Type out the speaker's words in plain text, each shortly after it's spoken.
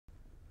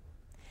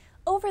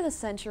Over the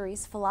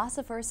centuries,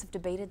 philosophers have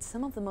debated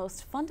some of the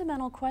most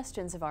fundamental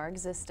questions of our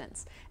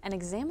existence and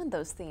examined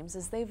those themes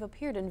as they've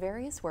appeared in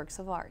various works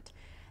of art.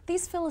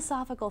 These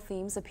philosophical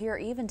themes appear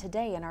even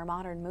today in our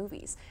modern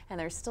movies, and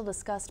they're still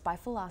discussed by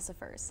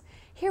philosophers.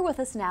 Here with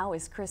us now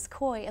is Chris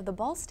Coy of the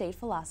Ball State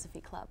Philosophy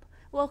Club.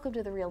 Welcome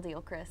to The Real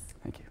Deal, Chris.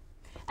 Thank you.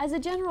 As a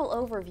general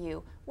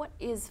overview, what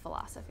is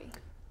philosophy?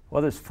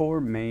 Well, there's four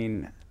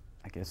main,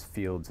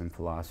 fields in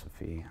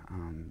philosophy.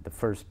 The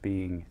first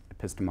being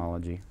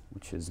epistemology,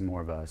 which is more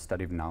of a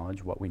study of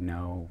knowledge, what we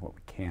know, what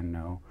we can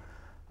know.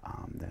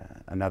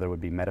 Another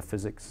would be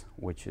metaphysics,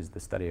 which is the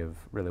study of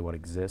really what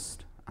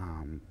exists,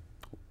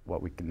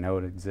 what we can know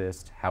it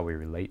exists, how we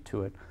relate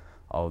to it,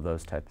 all of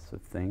those types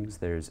of things.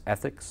 There's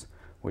ethics,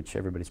 which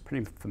everybody's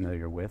pretty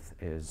familiar with,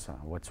 is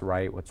what's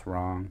right, what's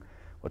wrong,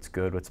 what's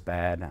good, what's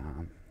bad,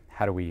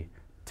 how do we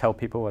tell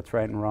people what's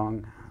right and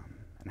wrong,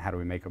 and how do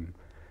we make them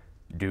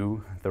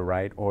do the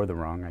right or the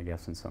wrong, I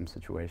guess, in some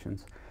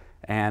situations.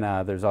 And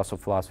there's also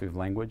philosophy of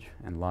language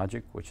and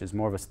logic, which is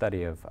more of a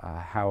study of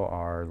how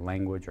our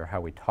language or how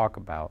we talk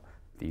about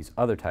these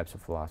other types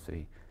of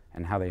philosophy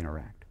and how they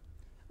interact.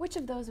 Which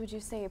of those would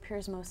you say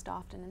appears most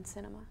often in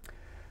cinema?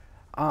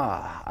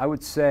 I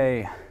would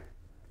say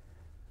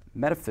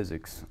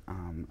metaphysics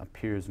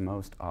appears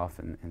most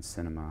often in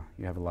cinema.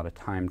 You have a lot of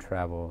time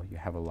travel, you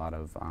have a lot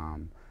of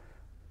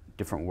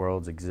different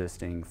worlds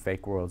existing,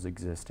 fake worlds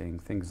existing,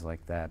 things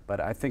like that.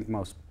 But I think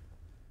most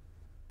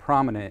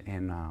prominent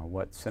in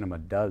what cinema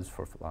does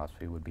for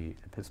philosophy would be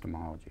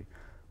epistemology,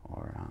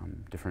 or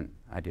different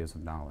ideas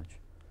of knowledge.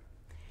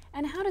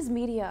 And how does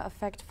media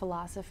affect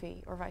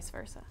philosophy, or vice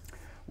versa?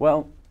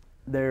 Well,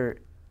 there's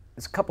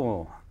a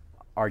couple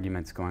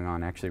arguments going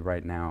on actually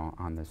right now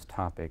on this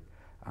topic.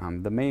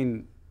 The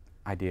main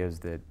idea is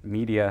that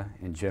media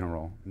in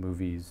general,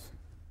 movies,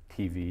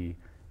 TV,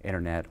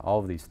 internet, all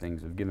of these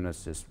things have given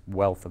us this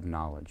wealth of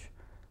knowledge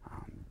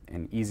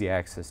and easy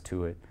access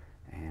to it,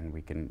 and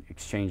we can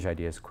exchange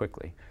ideas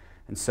quickly.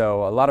 And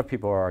so a lot of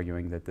people are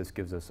arguing that this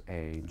gives us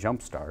a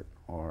jump start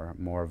or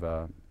more of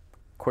a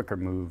quicker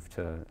move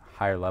to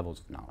higher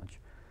levels of knowledge.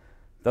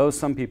 Though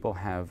some people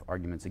have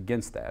arguments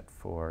against that.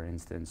 For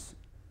instance,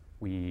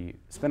 we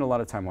spend a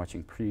lot of time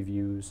watching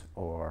previews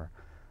or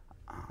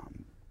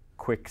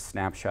quick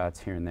snapshots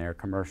here and there,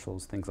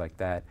 commercials, things like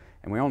that,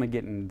 and we're only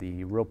getting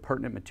the real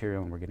pertinent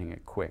material and we're getting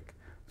it quick.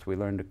 So we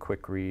learn to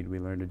quick read, we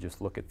learn to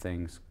just look at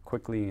things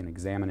quickly and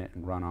examine it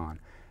and run on.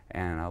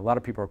 And a lot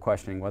of people are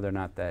questioning whether or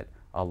not that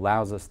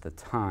allows us the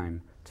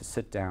time to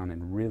sit down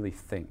and really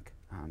think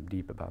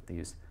deep about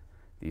these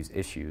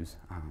issues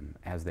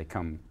as they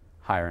come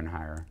higher and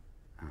higher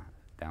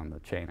down the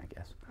chain, I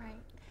guess. Right.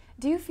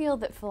 Do you feel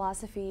that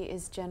philosophy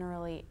is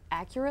generally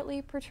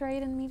accurately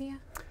portrayed in media?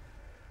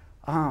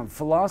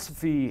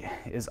 Philosophy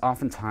is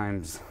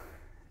oftentimes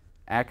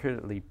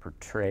accurately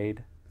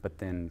portrayed, but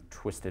then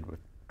twisted with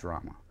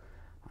drama,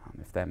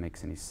 if that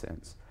makes any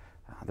sense.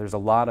 There's a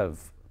lot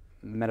of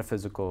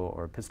metaphysical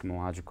or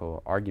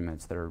epistemological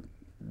arguments that are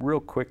real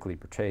quickly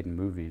portrayed in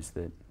movies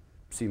that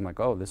seem like,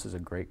 oh, this is a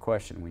great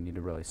question, we need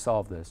to really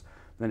solve this.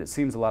 Then it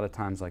seems a lot of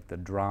times like the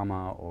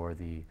drama or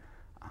the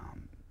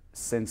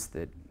sense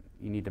that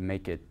you need to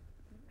make it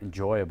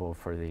enjoyable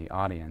for the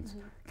audience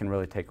can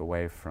really take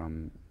away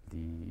from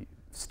the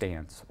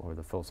stance or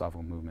the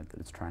philosophical movement that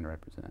it's trying to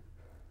represent.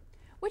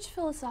 Which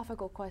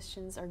philosophical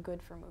questions are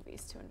good for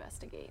movies to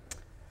investigate?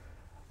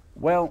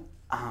 Well,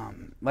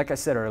 like I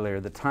said earlier,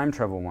 the time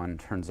travel one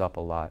turns up a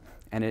lot,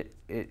 and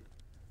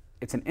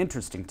it's an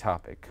interesting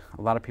topic.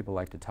 A lot of people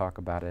like to talk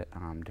about it,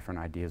 different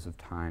ideas of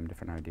time,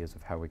 different ideas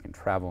of how we can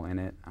travel in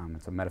it.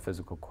 It's a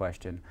metaphysical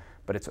question,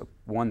 but it's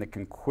one that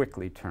can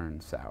quickly turn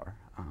sour.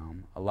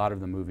 A lot of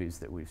the movies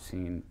that we've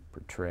seen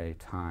portray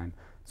time,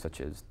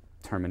 such as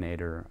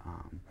Terminator,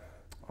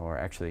 or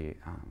actually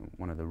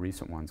one of the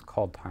recent ones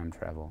called Time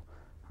Travel,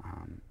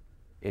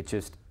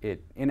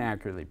 it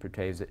inaccurately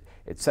portrays it.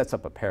 It sets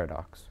up a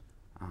paradox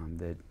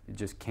that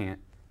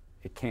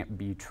it can't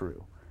be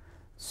true.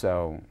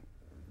 So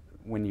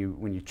when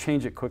you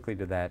change it quickly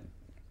to that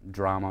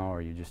drama,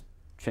 or you just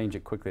change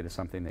it quickly to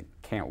something that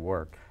can't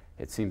work,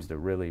 it seems to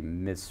really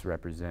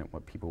misrepresent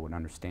what people would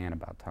understand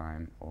about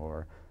time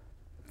or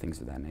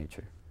things of that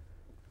nature.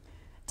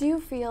 Do you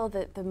feel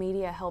that the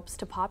media helps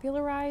to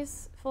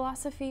popularize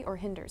philosophy or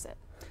hinders it?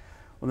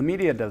 Well, the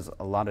media does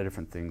a lot of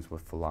different things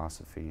with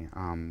philosophy.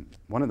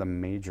 One of the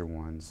major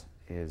ones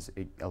is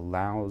it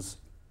allows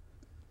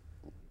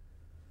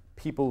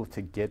people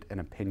to get an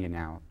opinion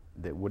out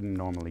that wouldn't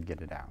normally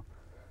get it out.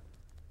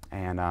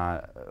 And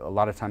a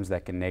lot of times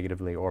that can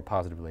negatively or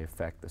positively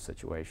affect the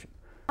situation.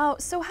 Oh,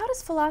 so how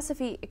does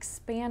philosophy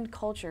expand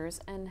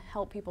cultures and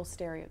help people's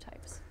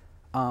stereotypes?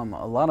 A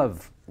lot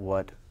of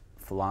what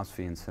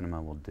philosophy and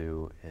cinema will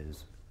do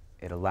is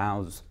it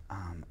allows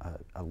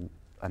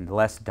a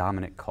less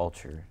dominant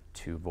culture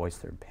to voice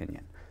their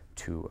opinion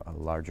to a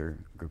larger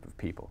group of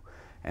people.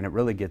 And it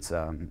really gets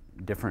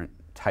different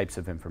types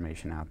of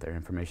information out there,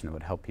 information that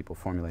would help people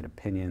formulate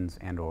opinions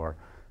and or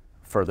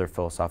further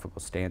philosophical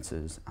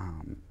stances.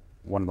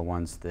 One of the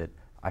ones that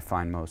I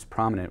find most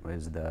prominent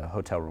was the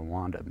Hotel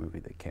Rwanda movie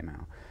that came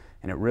out.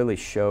 And it really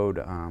showed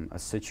a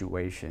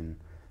situation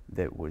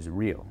that was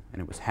real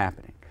and it was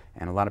happening.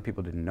 And a lot of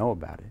people didn't know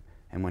about it.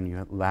 And when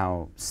you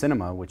allow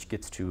cinema, which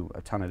gets to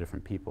a ton of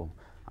different people,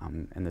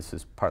 and this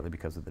is partly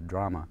because of the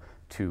drama,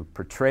 to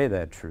portray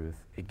that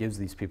truth, it gives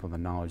these people the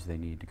knowledge they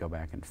need to go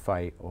back and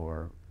fight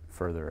or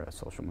further a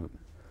social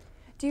movement.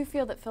 Do you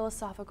feel that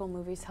philosophical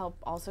movies help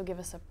also give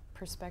us a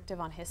perspective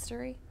on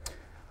history?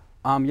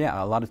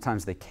 Yeah, a lot of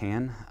times they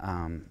can.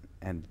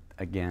 And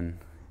again,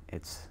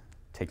 it's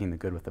taking the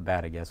good with the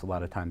bad, I guess. A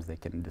lot of times they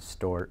can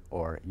distort,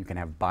 or you can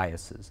have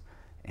biases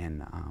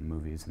in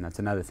movies. And that's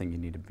another thing you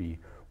need to be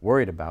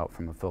worried about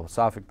from a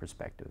philosophic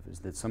perspective, is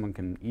that someone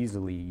can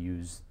easily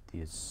use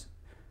this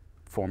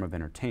form of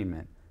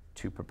entertainment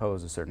to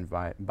propose a certain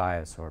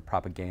bias or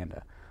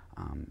propaganda.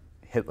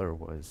 Hitler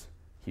was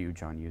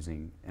huge on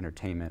using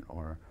entertainment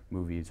or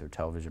movies or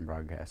television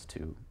broadcasts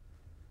to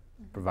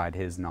provide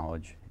his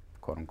knowledge,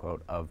 quote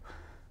unquote, of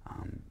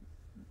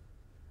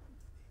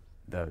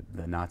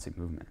the Nazi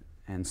movement.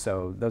 And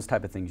so those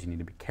type of things you need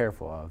to be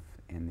careful of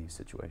in these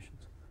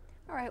situations.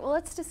 All right, well,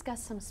 let's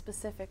discuss some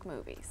specific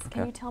movies. Okay.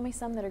 Can you tell me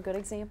some that are good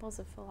examples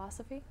of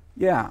philosophy?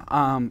 Yeah,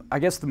 I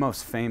guess the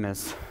most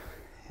famous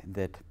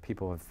that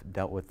people have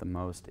dealt with the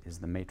most is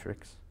The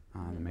Matrix.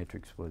 The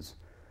Matrix was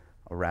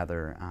a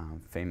rather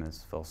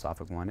famous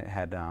philosophical one. It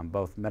had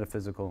both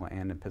metaphysical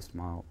and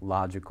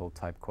epistemological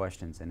type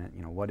questions in it.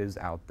 You know, what is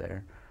out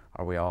there?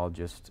 Are we all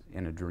just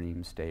in a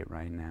dream state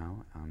right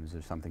now? Is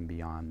there something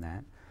beyond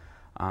that?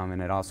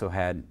 And it also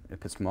had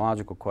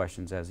epistemological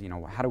questions as, you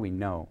know, how do we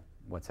know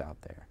what's out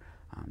there?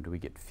 Do we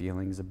get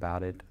feelings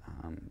about it?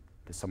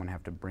 Does someone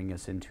have to bring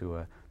us into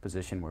a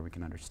position where we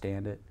can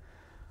understand it?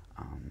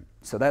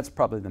 So that's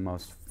probably the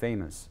most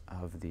famous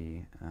of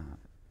the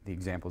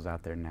examples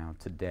out there now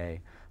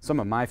today. Some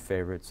of my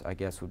favorites, I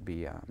guess, would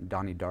be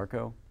Donnie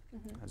Darko.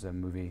 As a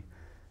movie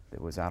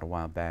that was out a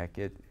while back.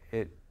 It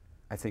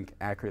I think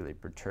accurately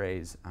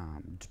portrays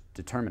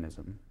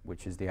determinism,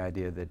 which is the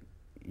idea that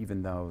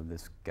even though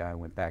this guy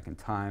went back in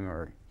time,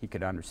 or he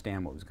could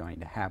understand what was going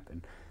to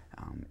happen,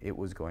 it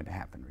was going to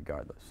happen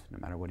regardless, no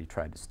matter what he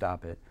tried to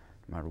stop it,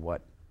 no matter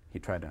what he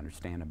tried to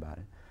understand about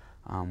it,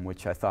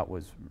 which I thought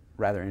was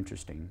rather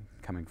interesting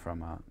coming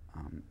from a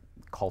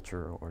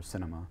culture or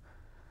cinema.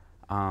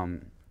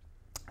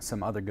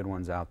 Some other good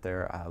ones out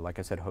there, like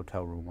I said,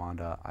 Hotel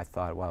Rwanda, I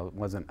thought, while it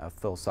wasn't a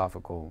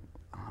philosophical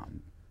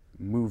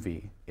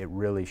movie, it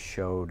really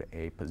showed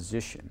a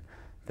position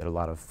that a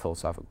lot of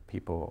philosophical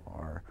people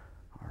are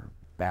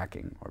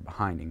backing or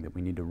behinding, that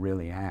we need to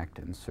really act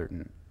in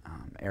certain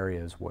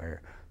areas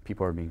where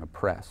people are being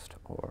oppressed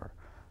or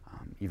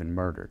even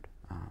murdered,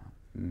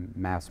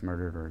 mass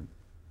murdered, or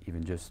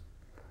even just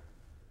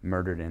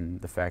murdered in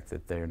the fact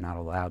that they're not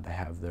allowed to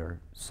have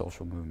their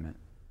social movement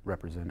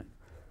represented.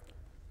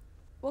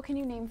 Well, can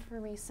you name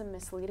for me some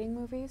misleading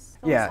movies?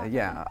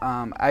 Yeah.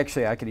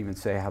 Actually, I could even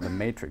say how The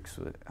Matrix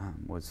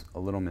was a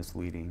little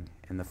misleading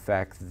in the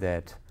fact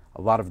that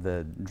a lot of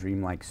the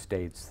dreamlike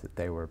states that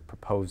they were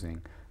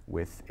proposing,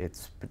 with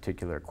its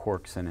particular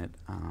quirks in it,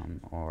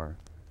 or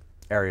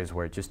areas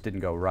where it just didn't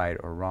go right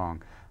or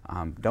wrong,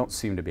 don't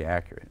seem to be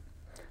accurate.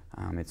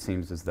 It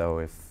seems as though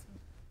if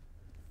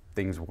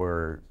things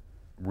were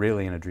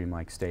really in a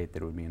dreamlike state,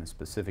 that it would be in a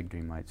specific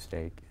dreamlike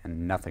state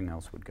and nothing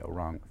else would go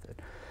wrong with it.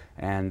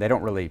 And they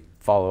don't really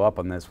follow up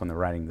on this when they're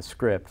writing the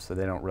script, so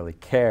they don't really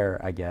care,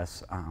 I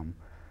guess,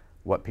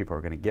 what people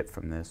are going to get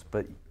from this.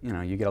 But you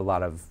know, you get a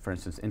lot of, for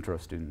instance, intro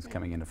students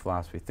coming into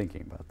philosophy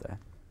thinking about that.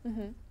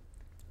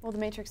 Well, The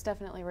Matrix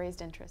definitely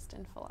raised interest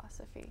in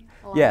philosophy.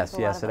 Yes,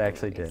 it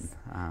actually did.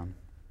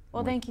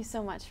 Well, thank you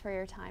so much for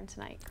your time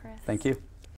tonight, Chris. Thank you.